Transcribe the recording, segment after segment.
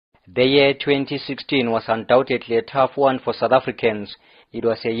The year 2016 was undoubtedly a tough one for South Africans. It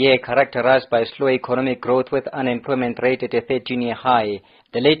was a year characterized by slow economic growth with unemployment rate at a 13-year high.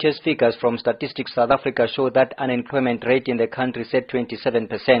 The latest figures from Statistics South Africa show that unemployment rate in the country is at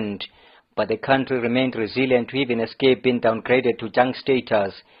 27%. But the country remained resilient to even escape being downgraded to junk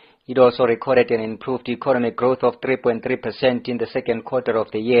status. It also recorded an improved economic growth of 3.3% in the second quarter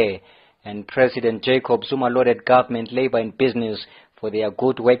of the year. And President Jacob Zuma lauded government, labor and business for their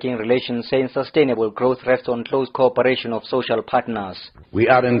good working relations, saying sustainable growth rests on close cooperation of social partners. We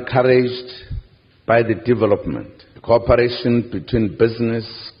are encouraged by the development. The cooperation between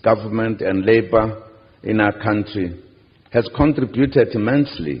business, government and labor in our country has contributed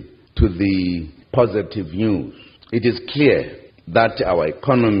immensely to the positive news. It is clear that our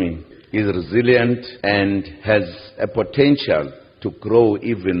economy is resilient and has a potential to grow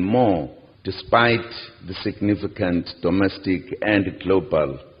even more despite the significant domestic and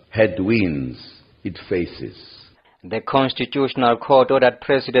global headwinds it faces. The Constitutional Court ordered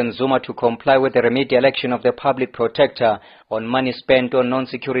President Zuma to comply with the remedial action of the Public Protector on money spent on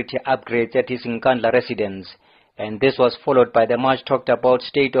non-security upgrades at his Nkandla residence. And this was followed by the much talked about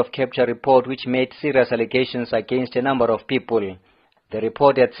State of Capture report, which made serious allegations against a number of people. The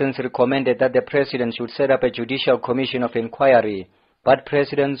report had since recommended that the President should set up a judicial commission of inquiry. But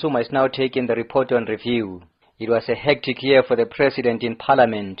President Zuma is now taking the report on review. It was a hectic year for the President in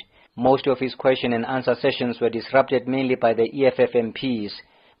Parliament. Most of his question and answer sessions were disrupted mainly by the EFF MPs,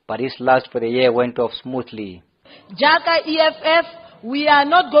 but his last for the year went off smoothly. Jaka EFF, we are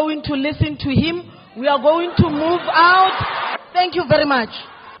not going to listen to him. We are going to move out. Thank you very much.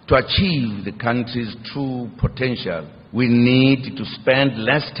 To achieve the country's true potential, we need to spend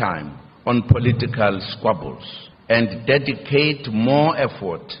less time on political squabbles and dedicate more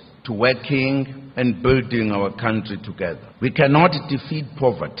effort to working and building our country together. We cannot defeat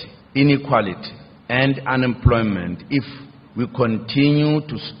poverty, inequality, and unemployment if we continue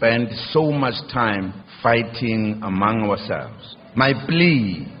to spend so much time fighting among ourselves. My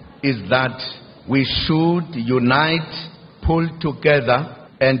plea is that we should unite, pull together,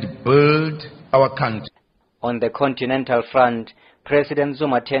 and build our country. On the continental front, President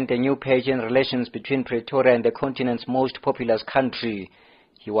Zuma turned a new page in relations between Pretoria and the continent's most populous country.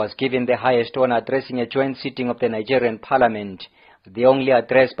 He was given the highest honor addressing a joint sitting of the Nigerian parliament. The only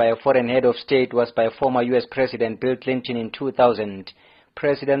address by a foreign head of state was by former U.S. President Bill Clinton in 2000.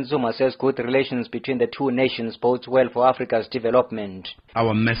 President Zuma says good relations between the two nations bodes well for Africa's development.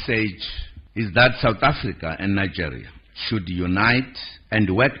 Our message is that South Africa and Nigeria should unite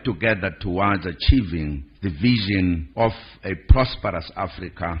and work together towards achieving the vision of a prosperous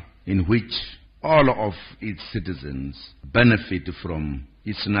Africa in which all of its citizens benefit from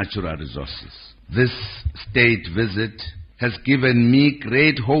its natural resources. This state visit has given me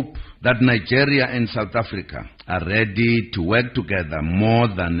great hope that Nigeria and South Africa are ready to work together more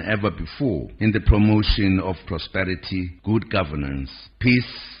than ever before in the promotion of prosperity, good governance,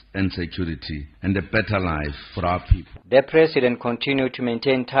 peace and security, and a better life for our people. The President continued to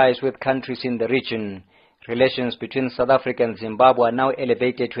maintain ties with countries in the region. Relations between South Africa and Zimbabwe are now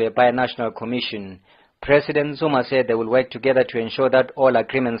elevated to a binational commission. President Zuma said they will work together to ensure that all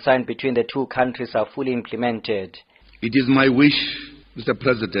agreements signed between the two countries are fully implemented. It is my wish, Mr.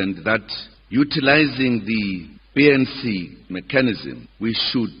 President, that utilizing the BNC mechanism, we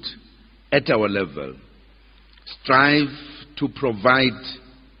should, at our level, strive to provide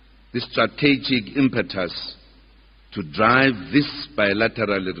the strategic impetus to drive this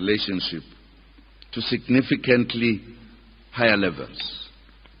bilateral relationship to significantly higher levels.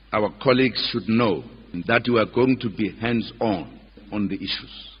 Our colleagues should know that we are going to be hands-on on the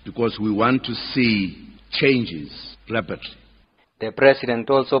issues because we want to see changes rapidly. The President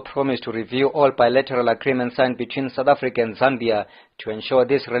also promised to review all bilateral agreements signed between South Africa and Zambia to ensure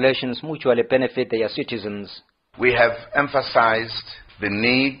these relations mutually benefit their citizens. We have emphasized the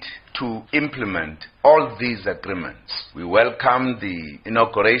need to implement all these agreements. We welcome the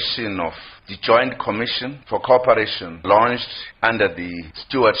inauguration of the Joint Commission for Cooperation launched under the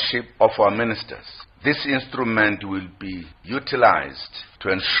stewardship of our ministers. This instrument will be utilized to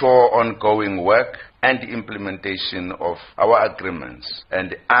ensure ongoing work and implementation of our agreements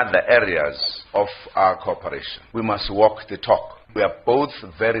and other areas of our cooperation. We must walk the talk. We are both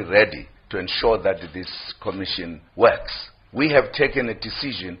very ready to ensure that this commission works. We have taken a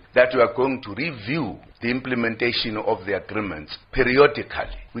decision that we are going to review the implementation of the agreements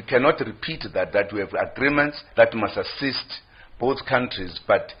periodically. We cannot repeat that we have agreements that must assist both countries,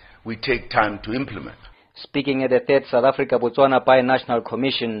 but we take time to implement. Speaking at the third South Africa-Botswana Binational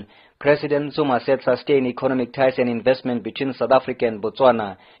Commission, President Zuma said sustained economic ties and investment between South Africa and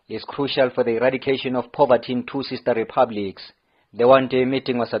Botswana is crucial for the eradication of poverty in two sister republics. The one-day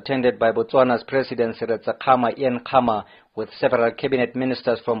meeting was attended by Botswana's President Ian Khama with several cabinet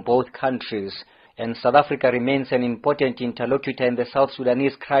ministers from both countries, and South Africa remains an important interlocutor in the South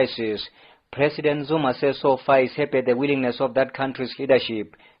Sudanese crisis. President Zuma says so far is happy at the willingness of that country's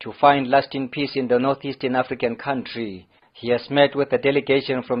leadership to find lasting peace in the northeastern African country. He has met with a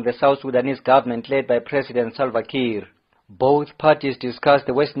delegation from the South Sudanese government led by President Salva Kiir. Both parties discussed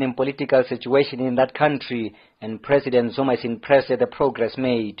the worsening political situation in that country, and President Zuma is impressed at the progress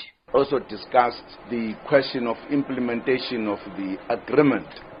made. Also discussed the question of implementation of the agreement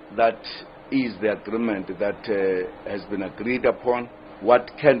that is the agreement that has been agreed upon, what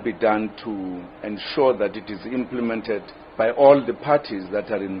can be done to ensure that it is implemented by all the parties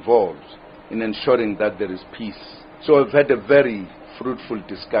that are involved in ensuring that there is peace. So we've had a very fruitful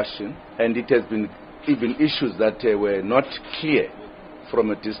discussion, and it has been even issues that were not clear from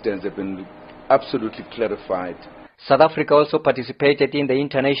a distance have been absolutely clarified. South Africa also participated in the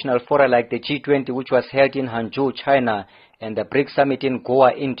international fora like the G20, which was held in Hangzhou, China, and the BRICS summit in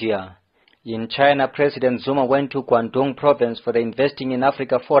Goa, India. In China, President Zuma went to Guangdong province for the Investing in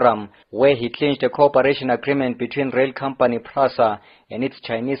Africa Forum, where he clinched a cooperation agreement between rail company PRASA and its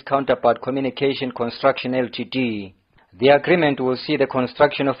Chinese counterpart Communication Construction Ltd. The agreement will see the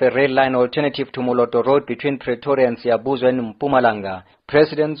construction of a rail line alternative to Moloto Road between Pretoria and Siyabuzo in Mpumalanga.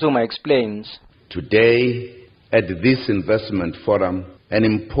 President Zuma explains. Today, at this investment forum, an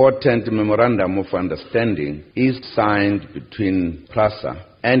important memorandum of understanding is signed between PRASA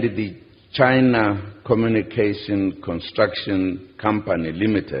and the China Communication Construction Company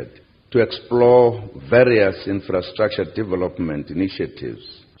Limited to explore various infrastructure development initiatives.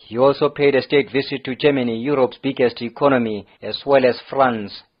 He also paid a state visit to Germany, Europe's biggest economy, as well as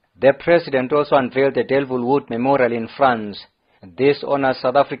France. The president also unveiled the Delville Wood Memorial in France. This honors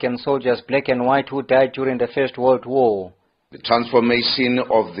South African soldiers, black and white, who died during the First World War. The transformation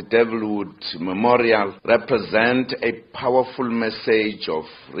of the Delville Wood Memorial represents a powerful message of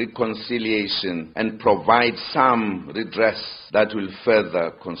reconciliation and provides some redress that will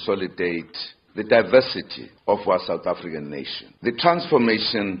further consolidate the diversity of our South African nation. The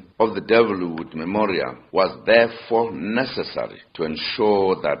transformation of the Delville Wood Memorial was therefore necessary to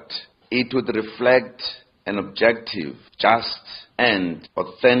ensure that it would reflect an objective, just, and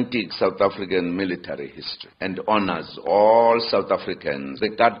authentic South African military history, and honors all South Africans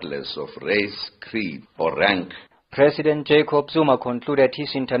regardless of race, creed, or rank. President Jacob Zuma concluded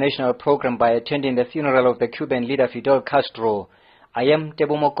his international program by attending the funeral of the Cuban leader Fidel Castro. I am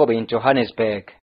Tebo Mokobe in Johannesburg.